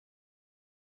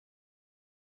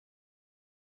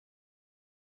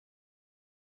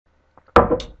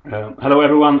Hello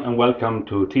everyone and welcome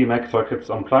to WebSockets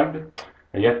Unplugged.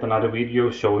 Yet another video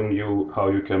showing you how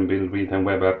you can build real-time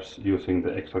web apps using the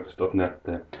xsockets.net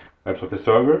WebSockets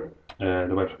server,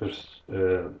 the WebSockets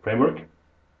framework.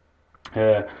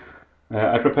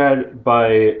 I prepared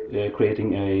by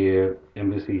creating a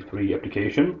MVC3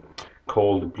 application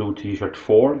called Blue T-shirt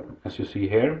 4, as you see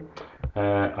here.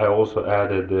 I also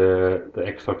added the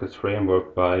xsockets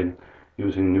framework by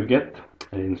using NuGet,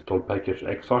 installed package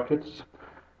xsockets.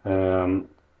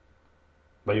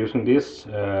 By using this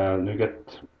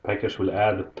NuGet package will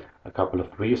add a couple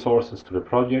of resources to the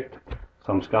project,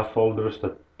 some scaffolders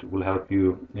that will help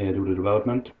you do the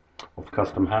development of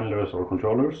custom handlers or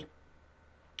controllers.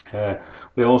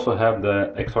 We also have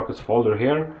the xsockets folder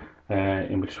here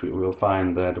in which we will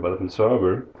find the development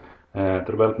server. The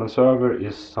development server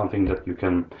is something that you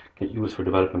can use for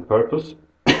development purpose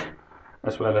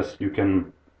as well as you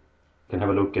can have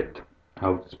a look at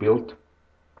how it's built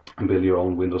and build your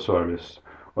own Windows service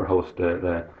or host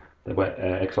the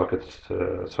xsockets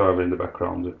server in the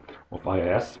background of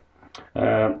IIS.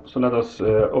 So let us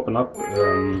open up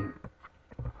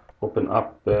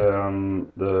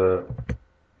the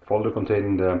folder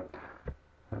containing the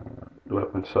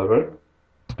development server.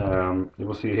 You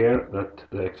will see here that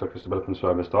the xsockets development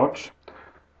server starts,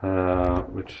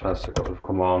 which has a couple of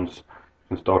commands.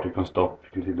 You can start, you can stop, you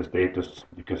can see the status,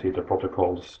 you can see the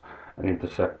protocols and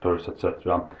interceptors,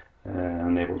 etc.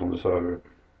 Enabled on the server.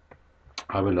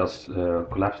 I will just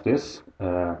collapse this,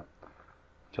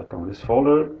 shut down this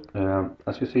folder.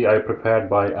 As you see, I prepared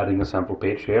by adding a sample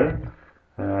page here,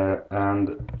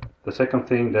 and the second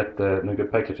thing that the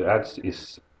NuGet package adds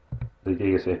is the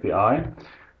JS API.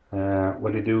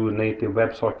 When you do native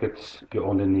WebSockets, you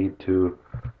only need to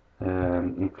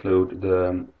include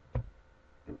the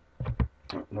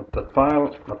not that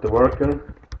file, not the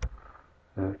worker.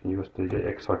 You can use the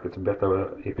xsockets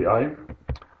beta API,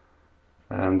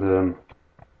 and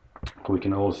we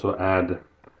can also add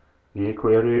the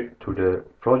query to the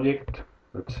project.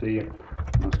 Let's see,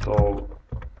 install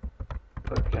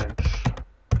package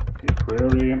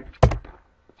query,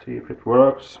 see if it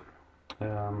works.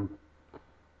 And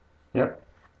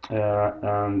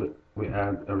we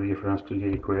add a reference to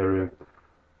jQuery,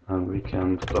 and we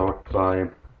can start by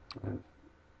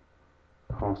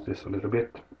enhance this a little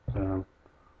bit.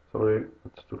 Sorry,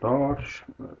 it's too large.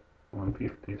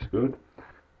 150 is good,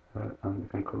 and we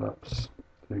can collapse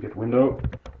the NuGet window.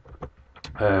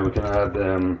 We can add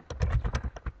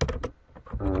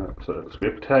so a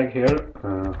script tag here.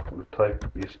 The type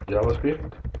is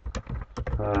JavaScript,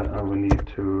 and we need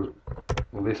to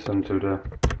listen to the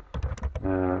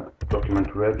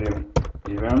document ready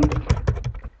event.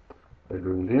 By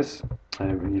doing this,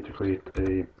 we need to create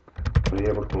a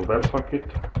variable called WebSocket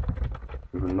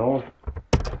with a null,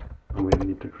 and we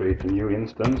need to create a new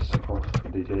instance of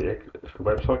the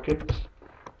WebSockets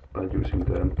by using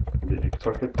the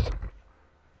xsockets.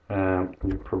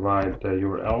 You provide the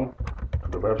URL to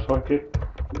the WebSocket.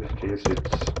 In this case,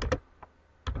 it's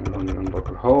running on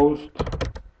localhost,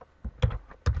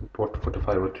 port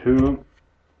 4502,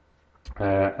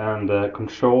 and the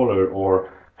controller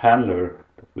or handler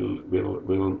that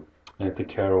will take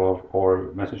care of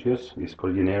our messages is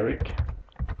called generic.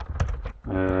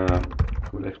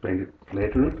 We'll explain it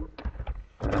later.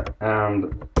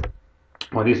 And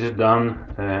when this is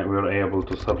done, we are able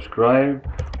to subscribe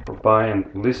or bind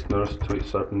listeners to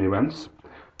certain events,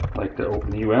 like the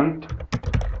open event,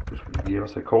 which will give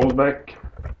us a callback.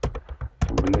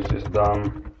 And when this is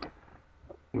done,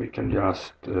 we can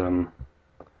just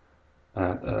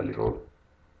add a little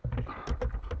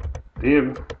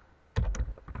div,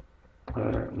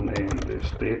 name the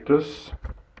status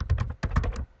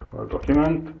of our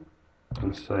document,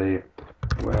 and say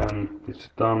when it's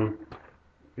done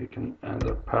we can add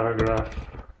a paragraph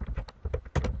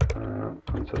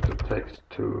and set the text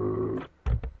to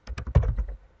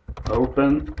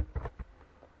open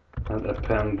and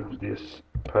append this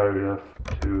paragraph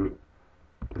to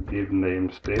the div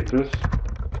name status.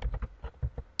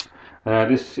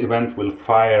 This event will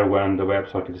fire when the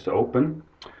WebSocket is open.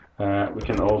 We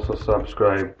can also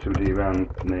subscribe to the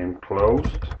event name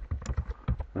closed.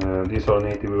 These are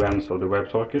native events of the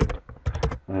WebSocket,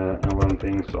 and when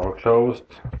things are closed,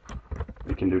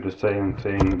 we can do the same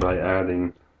thing by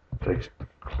adding text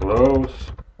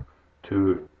close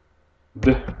to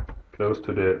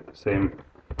the same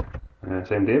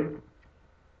div,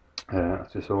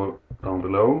 as you saw down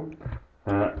below.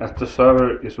 As the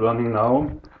server is running now,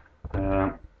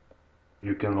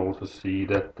 you can also see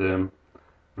that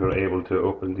we are able to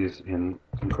open this in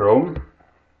Chrome,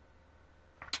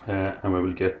 and we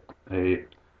will get a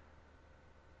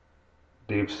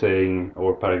div saying,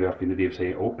 or paragraph in the div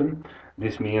saying open.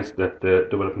 This means that the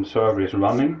development server is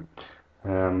running.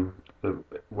 The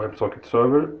WebSocket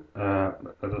server,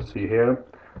 let us see here,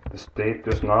 the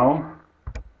status now.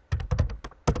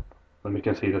 And we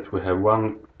can see that we have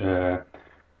one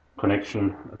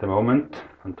connection at the moment,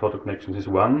 and total connections is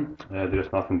 1.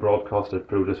 There's nothing broadcasted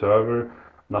through the server,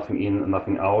 nothing in,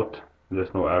 nothing out.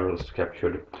 There's no errors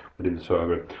captured within the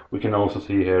server. We can also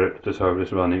see here that the server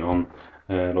is running on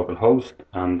localhost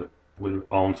and will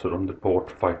answer on the port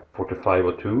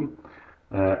 4502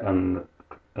 and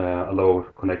allow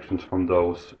connections from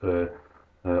those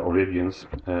origins,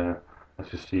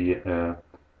 as you see,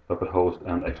 localhost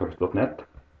and xsockets.net.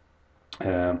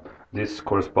 This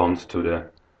corresponds to the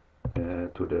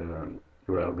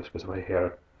URL we specify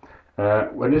here.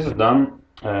 When this is done,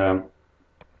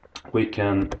 we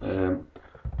can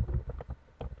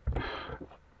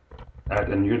add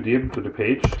a new div to the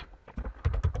page,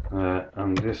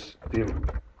 and this div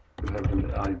will have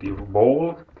the ID of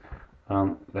ball,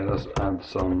 and let us add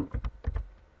some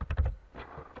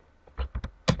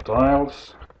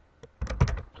styles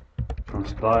and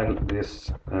style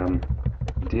this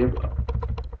div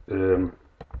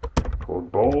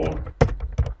called ball.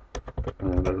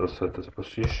 Let us set the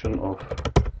position of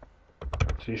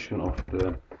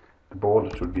the ball.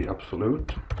 That should be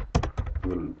absolute.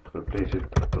 We'll place it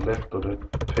at the left of the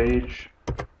page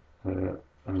and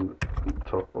on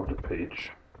top of the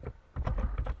page.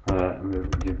 We'll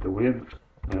give the width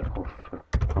of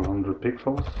 100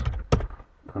 pixels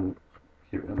and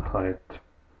give a height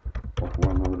of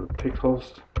 100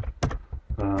 pixels.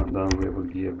 Then we will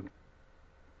give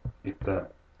it the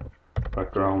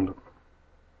background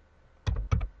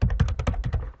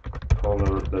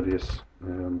color that is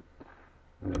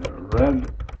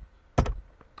red,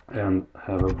 and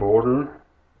have a border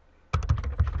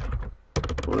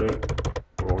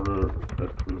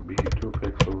that will be 2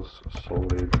 pixels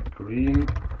solid green.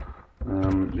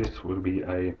 This will be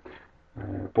a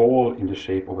ball in the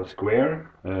shape of a square.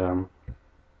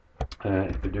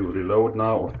 If we do reload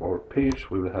now of our page,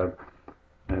 we will have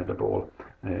the ball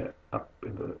up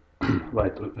in the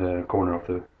right corner of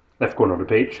the left corner of the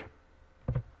page.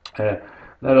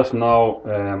 Let us now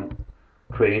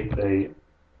create a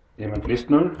event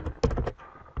listener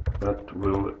that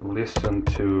will listen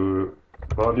to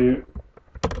body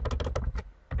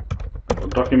or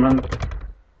document.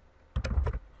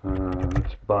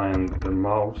 Let's bind the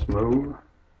mouse move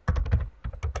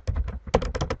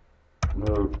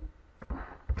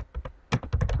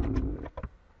and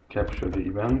capture the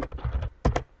event,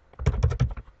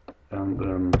 and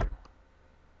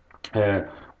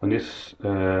when this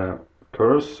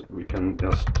occurs, we can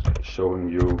just showing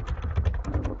you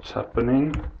what's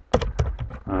happening.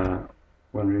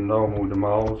 When we now move the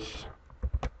mouse,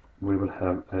 we will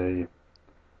have a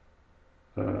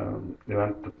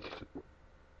event that's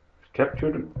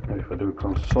captured. And if I do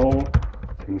console,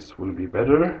 things will be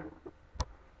better.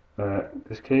 In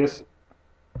this case,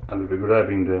 I will be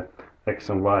grabbing the X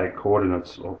and Y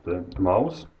coordinates of the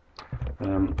mouse.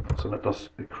 So let us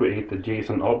create a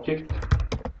JSON object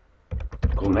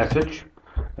called message.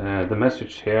 The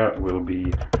message here will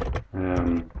be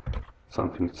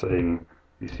something saying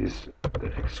this is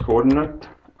the X coordinate.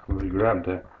 I will grab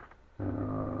the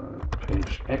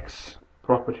page X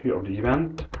property of the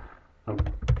event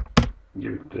and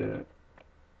give it the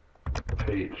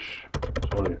page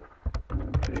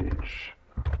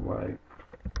Y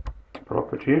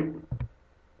property.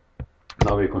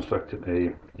 Now we constructed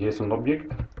a JSON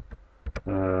object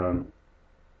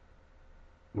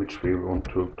which we want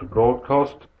to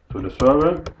broadcast to the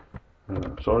server.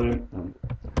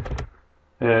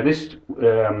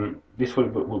 This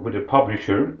will be the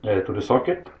publisher to the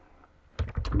socket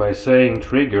by saying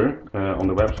trigger on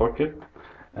the WebSocket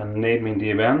and naming the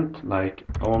event like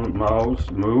on mouse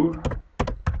move.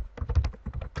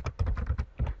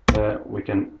 We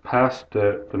can pass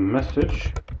the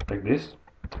message like this.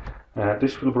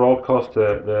 This will broadcast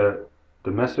the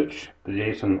message, the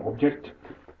JSON object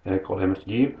called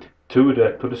MSG, to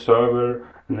the server,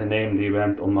 and then name the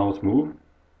event on mouse move.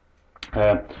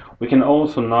 We can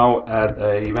also now add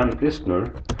a event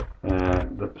listener,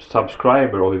 the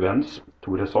subscriber of events,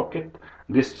 to the socket.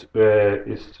 This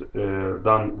is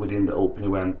done within the open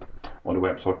event on the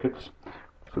WebSockets.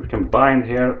 So we can bind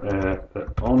here the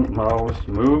on mouse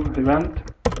move event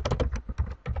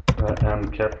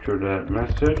and capture the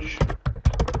message.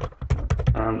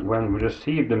 And when we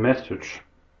receive the message,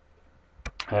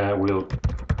 we'll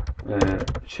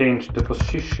change the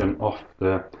position of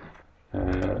the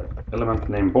element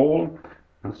name ball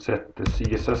and set the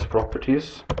CSS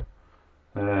properties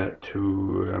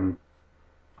to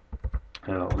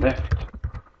left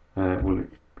will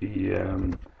be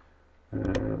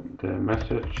the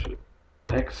message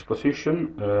X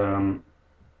position,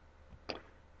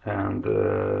 and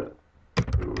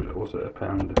we will also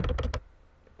append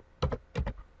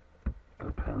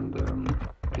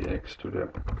the X to the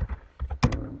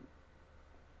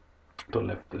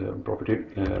left property.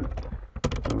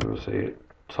 And we will say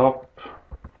top.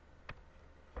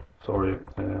 Sorry,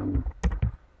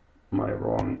 my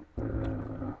wrong.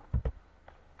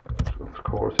 Of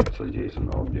course, it's a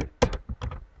JSON object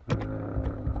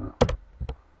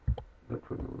that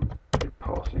will be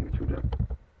passing to the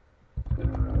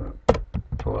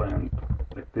client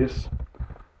like this,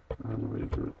 and we'll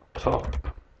do top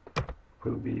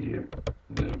will be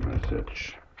the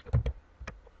message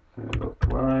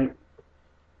 .y,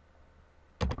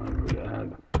 and we'll add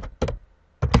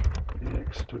the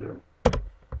X to the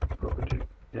property.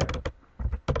 Yeah.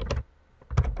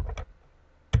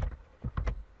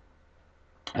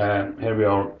 Here we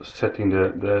are setting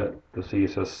the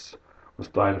CSS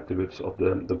style attributes of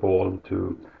the ball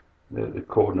to the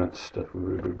coordinates that we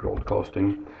will be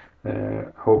broadcasting.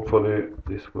 Hopefully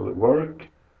this will work.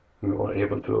 We are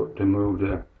able to move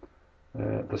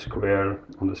the square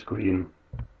on the screen.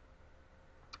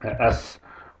 As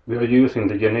we are using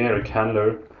the generic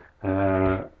handler,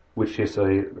 which is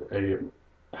a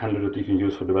handler that you can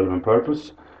use for development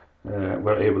purpose,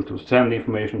 we're able to send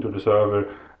information to the server,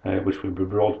 which will be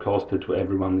broadcasted to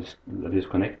everyone that is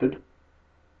connected.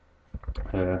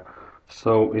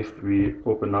 So if we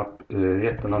open up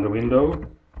yet another window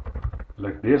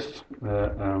like this,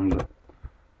 and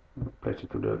place it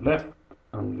to the left,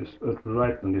 and this to the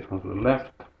right, and this one to the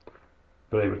left,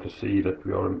 we're able to see that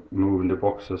we are moving the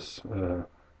boxes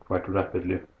quite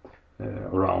rapidly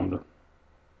around.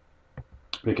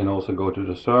 We can also go to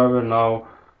the server now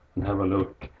and have a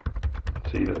look,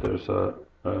 see that there's a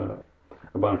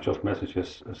bunch of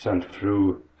messages sent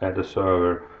through at the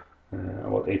server,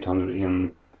 about 800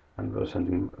 in, and we're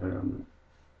sending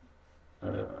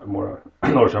a more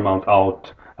large amount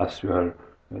out as we are.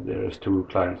 There's 2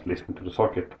 clients listening to the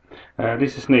socket.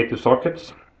 This is native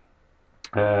sockets.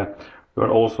 We are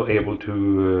also able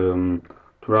to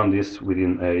run this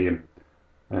within a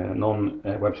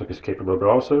non-WebSockets capable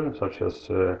browser, such as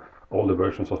older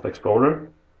versions of Explorer.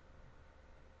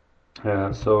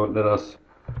 So let us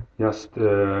just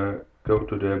go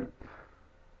to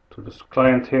this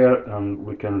client here, and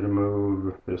we can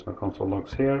remove. There's no console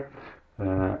logs here.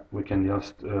 We can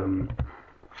just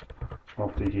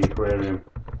of the jQuery.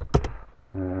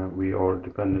 We are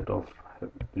dependent of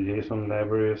the JSON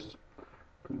libraries.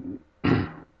 We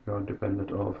are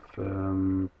dependent of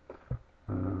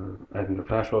adding the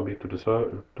flash object to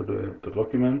the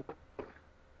document,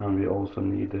 and we also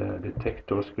need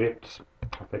detector scripts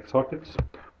of WebSockets,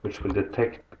 which will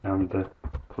detect and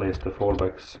place the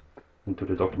fallbacks into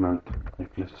the document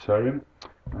if necessary.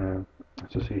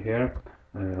 As you see here,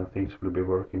 things will be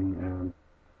working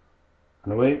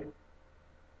anyway.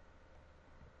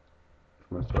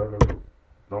 My server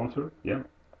will answer, yeah,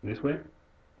 this way.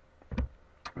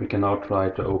 We can now try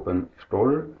to open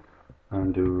Explorer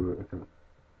and do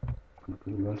a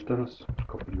new instance,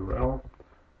 copy URL,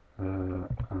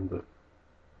 and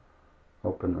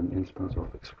open an instance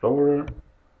of Explorer,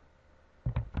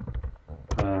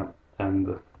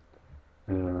 and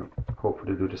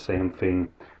hopefully do the same thing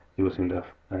using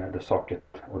the socket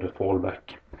or the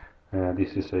fallback.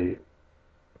 This is a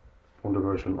older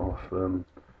version of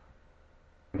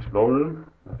Explorer.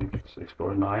 I think it's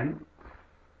Explorer 9.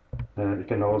 You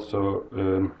can also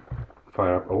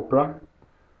fire up Opera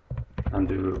and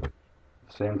do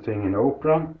the same thing in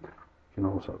Opera. You can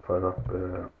also fire up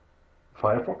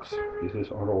Firefox. This is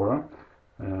Aurora.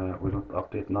 We don't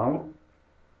update now.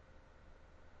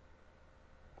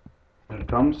 Here it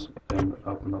comes, and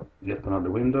open up yet another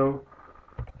window.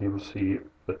 You will see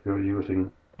that we are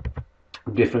using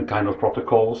different kind of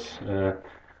protocols,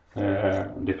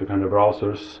 different kind of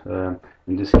browsers.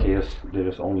 In this case, there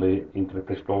is only Internet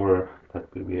Explorer that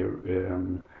will be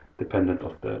dependent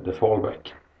of the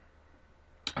fallback.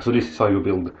 So this is how you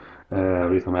build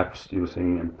real-time apps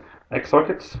using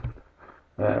WebSockets.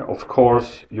 Of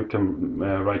course, you can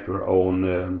write your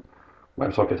own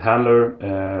WebSocket handler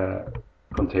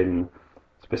containing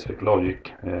specific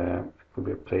logic. It will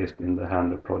be placed in the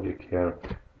handler project here.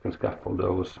 You can scaffold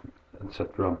those,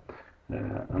 etc.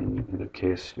 And in that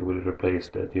case, you will replace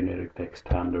the generic text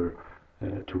handler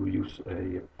to use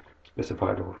a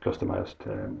specified or customized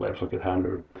WebSocket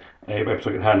handler. A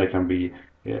WebSocket handler can be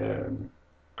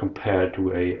compared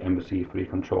to a MVC-free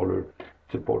controller,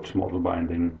 supports model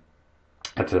binding,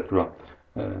 etc.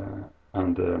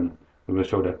 And we will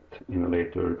show that in a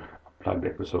later unplugged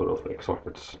episode of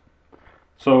WebSockets.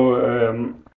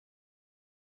 So